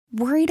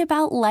Worried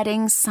about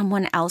letting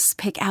someone else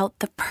pick out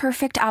the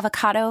perfect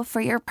avocado for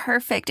your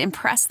perfect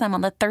impress them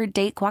on the third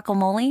date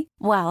guacamole?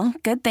 Well,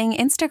 good thing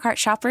Instacart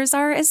shoppers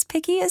are as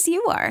picky as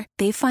you are.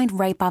 They find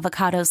ripe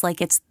avocados like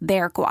it's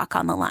their guac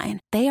on the line.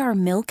 They are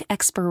milk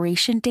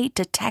expiration date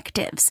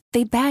detectives.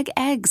 They bag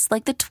eggs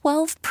like the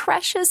 12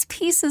 precious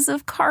pieces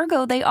of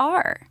cargo they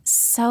are.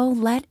 So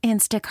let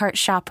Instacart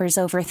shoppers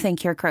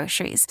overthink your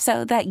groceries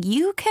so that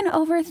you can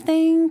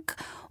overthink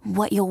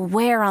what you'll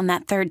wear on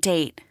that third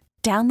date.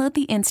 Download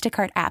the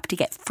Instacart app to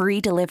get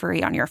free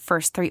delivery on your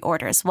first 3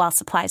 orders while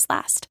supplies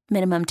last.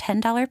 Minimum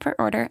 $10 per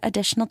order.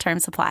 Additional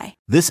terms apply.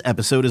 This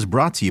episode is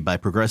brought to you by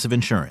Progressive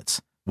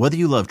Insurance. Whether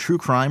you love true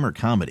crime or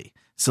comedy,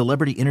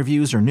 celebrity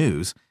interviews or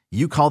news,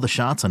 you call the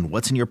shots on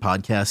what's in your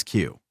podcast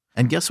queue.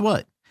 And guess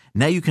what?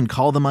 Now you can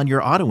call them on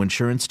your auto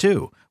insurance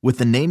too with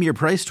the Name Your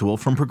Price tool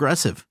from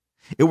Progressive.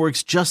 It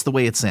works just the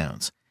way it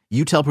sounds.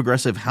 You tell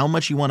Progressive how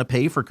much you want to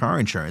pay for car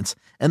insurance,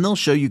 and they'll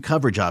show you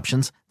coverage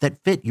options that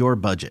fit your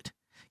budget.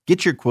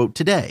 Get your quote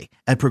today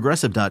at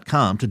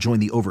Progressive.com to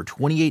join the over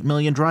 28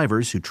 million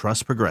drivers who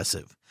trust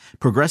Progressive.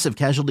 Progressive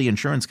Casualty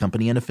Insurance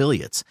Company and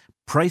Affiliates.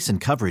 Price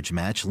and coverage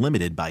match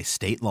limited by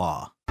state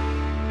law.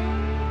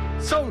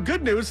 So,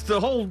 good news. The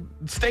whole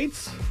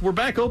states, we're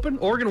back open.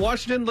 Oregon,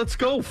 Washington, let's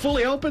go.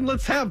 Fully open.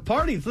 Let's have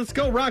parties. Let's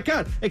go rock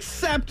out.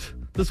 Except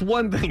this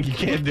one thing you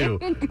can't do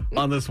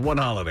on this one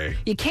holiday.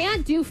 You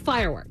can't do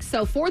fireworks.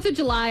 So 4th of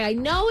July, I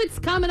know it's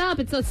coming up.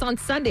 It's on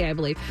Sunday, I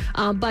believe.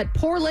 But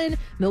Portland,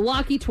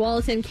 Milwaukee,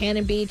 Tualatin,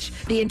 Cannon Beach,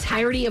 the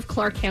entirety of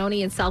Clark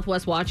County and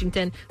Southwest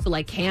Washington, so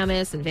like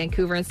Camas and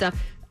Vancouver and stuff,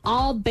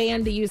 all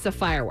banned the use of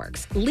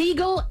fireworks.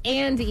 Legal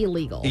and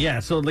illegal. Yeah,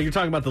 so you're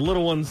talking about the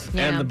little ones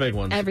and the big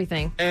ones.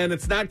 Everything. And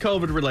it's not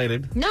COVID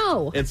related.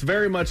 No. It's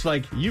very much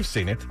like, you've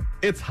seen it.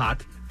 It's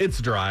hot. It's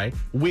dry.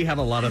 We have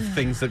a lot of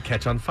things that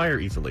catch on fire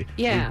easily.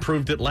 Yeah. We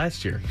proved it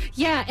last year.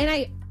 Yeah,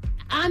 and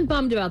I'm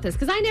bummed about this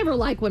because I never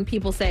like when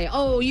people say,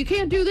 oh, you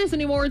can't do this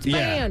anymore. It's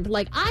banned.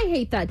 Like, I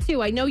hate that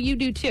too. I know you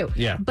do too.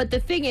 Yeah. But the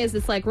thing is,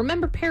 it's like,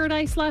 remember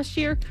Paradise last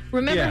year?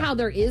 Remember how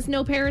there is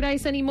no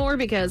Paradise anymore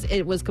because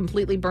it was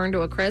completely burned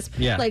to a crisp?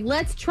 Yeah. Like,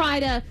 let's try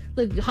to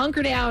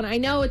hunker down. I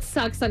know it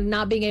sucks on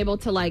not being able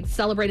to, like,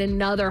 celebrate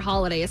another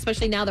holiday,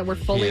 especially now that we're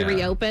fully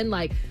reopened.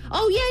 Like,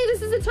 oh, yay,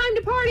 this is the time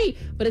to party.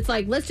 But it's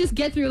like, let's just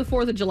get through the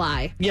 4th of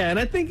July. Yeah, and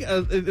I think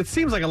it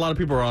seems like a lot of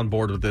people are on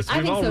board with this.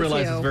 We've all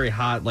realized it's very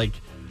hot. Like,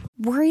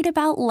 Worried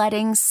about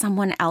letting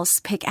someone else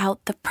pick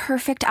out the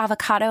perfect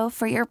avocado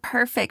for your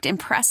perfect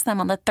impress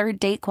them on the third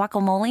date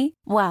guacamole?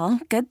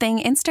 Well, good thing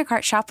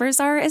Instacart shoppers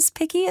are as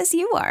picky as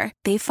you are.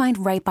 They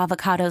find ripe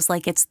avocados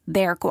like it's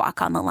their guac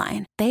on the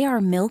line. They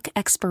are milk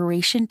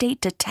expiration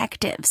date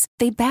detectives.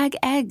 They bag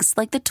eggs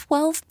like the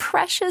 12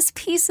 precious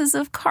pieces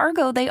of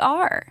cargo they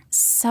are.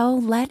 So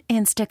let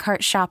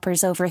Instacart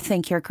shoppers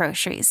overthink your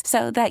groceries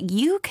so that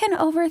you can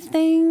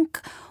overthink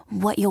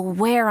what you'll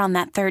wear on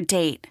that third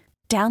date.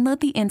 Download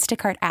the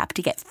Instacart app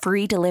to get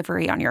free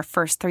delivery on your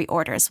first 3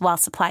 orders while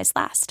supplies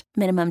last.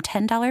 Minimum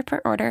 $10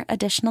 per order.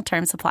 Additional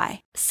terms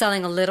apply.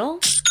 Selling a little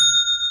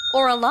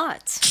or a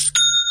lot?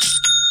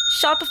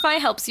 Shopify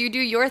helps you do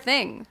your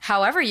thing,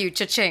 however you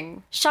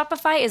cha-ching.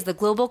 Shopify is the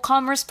global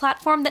commerce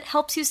platform that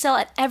helps you sell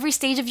at every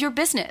stage of your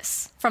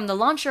business. From the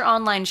launch your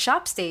online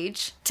shop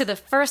stage, to the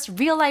first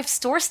real-life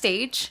store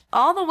stage,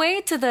 all the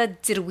way to the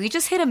did we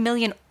just hit 1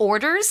 million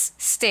orders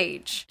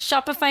stage.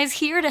 Shopify's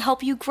here to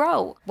help you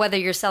grow. Whether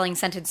you're selling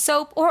scented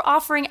soap or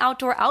offering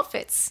outdoor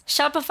outfits,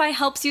 Shopify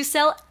helps you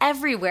sell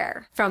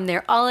everywhere. From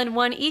their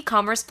all-in-one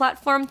e-commerce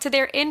platform to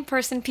their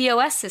in-person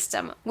POS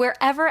system,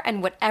 wherever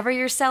and whatever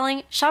you're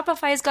selling,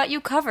 Shopify's got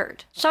you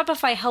covered.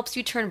 Shopify helps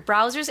you turn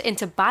browsers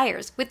into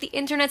buyers with the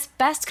internet's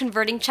best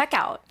converting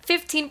checkout.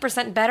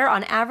 15% better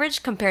on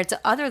average compared to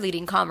other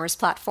leading commerce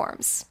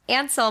platforms.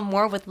 And sell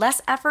more with less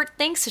effort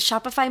thanks to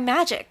Shopify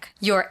Magic,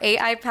 your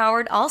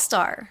AI-powered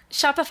all-star.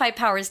 Shopify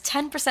powers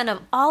 10%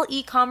 of all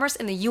e-commerce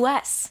in the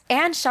U.S.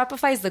 And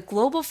Shopify is the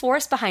global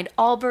force behind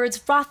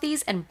Allbirds,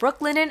 Rothy's, and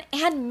Brooklinen,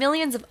 and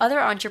millions of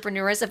other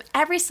entrepreneurs of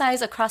every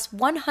size across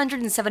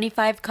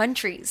 175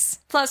 countries.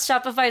 Plus,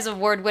 Shopify's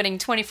award-winning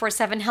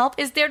 24/7 help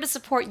is there to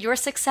support your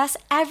success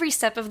every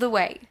step of the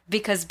way.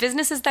 Because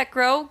businesses that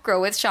grow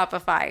with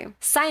Shopify.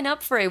 Sign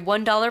up for a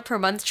 $1 per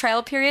month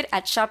trial period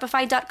at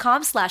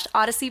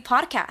shopify.com/Odyssey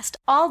Podcast,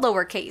 all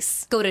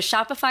lowercase. Go to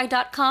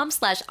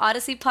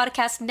shopify.com/Odyssey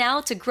Podcast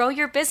now to grow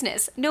your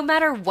business, no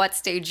matter what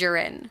stage you're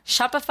in.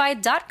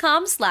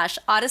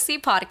 Shopify.com/Odyssey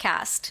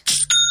Podcast.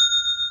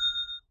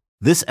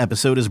 This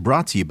episode is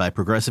brought to you by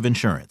Progressive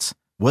Insurance.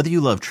 Whether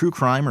you love true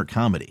crime or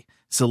comedy,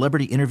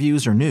 celebrity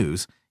interviews or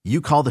news,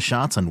 you call the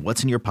shots on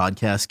what's in your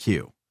podcast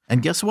queue.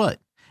 And guess what?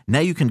 Now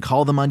you can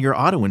call them on your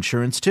auto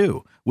insurance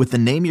too with the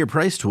Name Your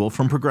Price tool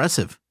from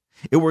Progressive.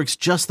 It works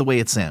just the way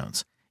it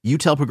sounds. You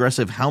tell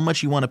Progressive how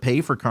much you want to pay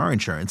for car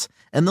insurance,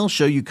 and they'll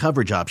show you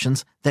coverage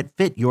options that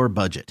fit your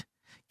budget.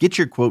 Get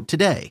your quote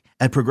today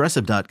at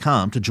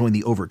Progressive.com to join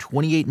the over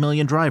 28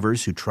 million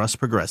drivers who trust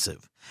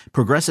Progressive.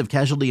 Progressive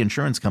Casualty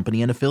Insurance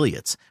Company and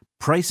Affiliates.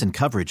 Price and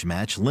coverage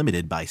match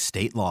limited by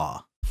state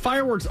law.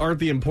 fireworks aren't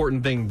the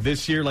important thing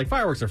this year. Like,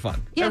 fireworks are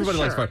fun. Yeah, Everybody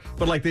likes sure. fireworks.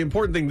 But, like, the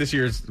important thing this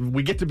year is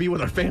we get to be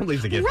with our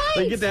families again. Right.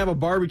 Like, you get to have a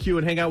barbecue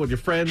and hang out with your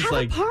friends. Have a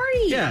like party.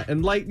 Yeah,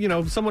 and, like, you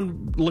know,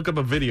 someone look up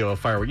a video of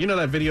fireworks. You know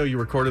that video you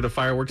recorded of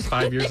fireworks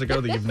 5 years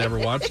ago that you've never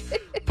watched?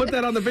 Put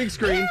that on the big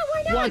screen. Yeah,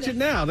 why not? Watch it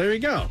now. There you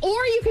go. Or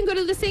you can go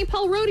to the St.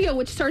 Paul Rodeo,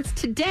 which starts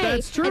today.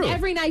 That's true. And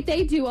every night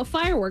they do a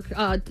firework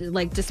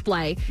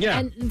display. Yeah.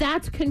 And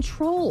that's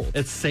controlled.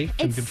 It's safe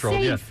and It's controlled.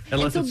 safe. Yeah,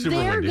 unless and it's so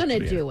super they're windy. going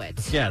to Yeah. do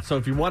it. Yeah, so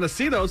if you want to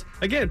see those,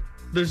 again,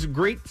 there's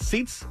great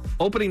seats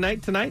opening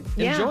night tonight.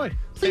 Yeah. Enjoy.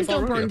 Please St. Paul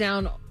don't burn Rodeo.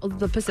 down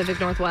the Pacific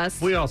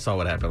Northwest. We all saw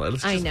what happened.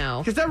 I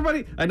know. Because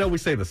everybody, I know we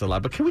say this a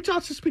lot, but can we all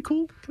just be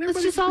cool? Can Let's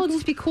everybody just all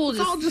just be cool. Let's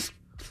all just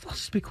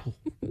be cool.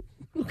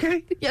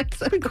 Okay? Yes.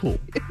 Be cool.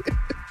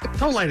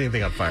 Don't light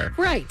anything on fire.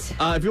 Right.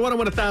 If you want to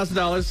win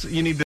 $1,000,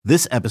 you need to.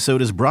 This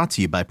episode is brought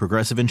to you by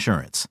Progressive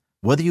Insurance.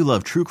 Whether you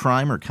love true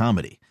crime or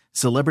comedy,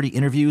 celebrity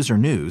interviews or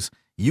news,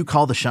 you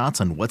call the shots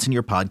on what's in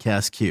your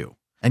podcast queue.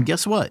 And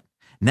guess what?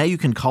 Now you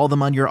can call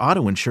them on your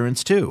auto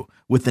insurance too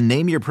with the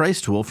Name Your Price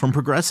tool from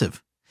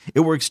Progressive.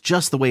 It works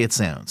just the way it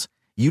sounds.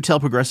 You tell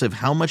Progressive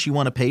how much you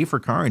want to pay for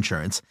car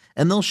insurance,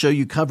 and they'll show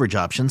you coverage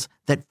options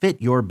that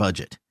fit your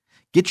budget.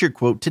 Get your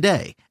quote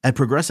today at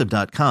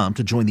Progressive.com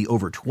to join the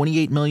over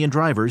 28 million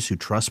drivers who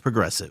trust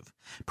Progressive.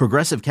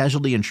 Progressive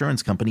Casualty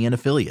Insurance Company and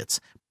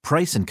Affiliates.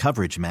 Price and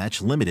coverage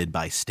match limited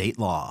by state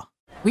law.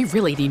 We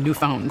really need new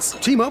phones.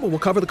 T-Mobile will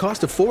cover the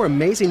cost of 4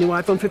 amazing new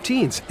iPhone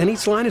 15s, and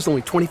each line is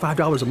only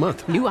 $25 a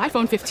month. New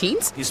iPhone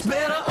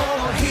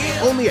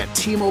 15s? Only at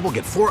T-Mobile,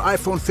 get 4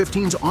 iPhone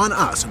 15s on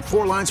us and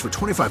 4 lines for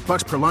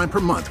 $25 per line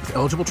per month with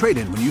eligible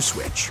trade-in when you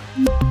switch.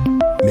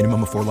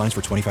 Minimum of 4 lines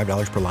for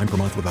 $25 per line per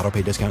month with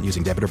autopay discount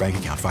using debit or bank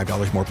account.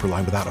 $5 more per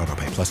line without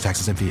autopay, plus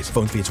taxes and fees.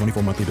 Phone fee at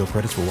 24 monthly bill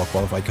credits for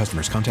well-qualified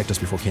customers. Contact us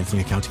before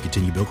canceling account to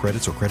continue bill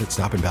credits or credit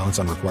stop and balance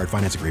on required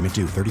finance agreement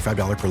due.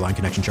 $35 per line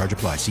connection charge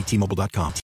applies. See T-Mobile.com.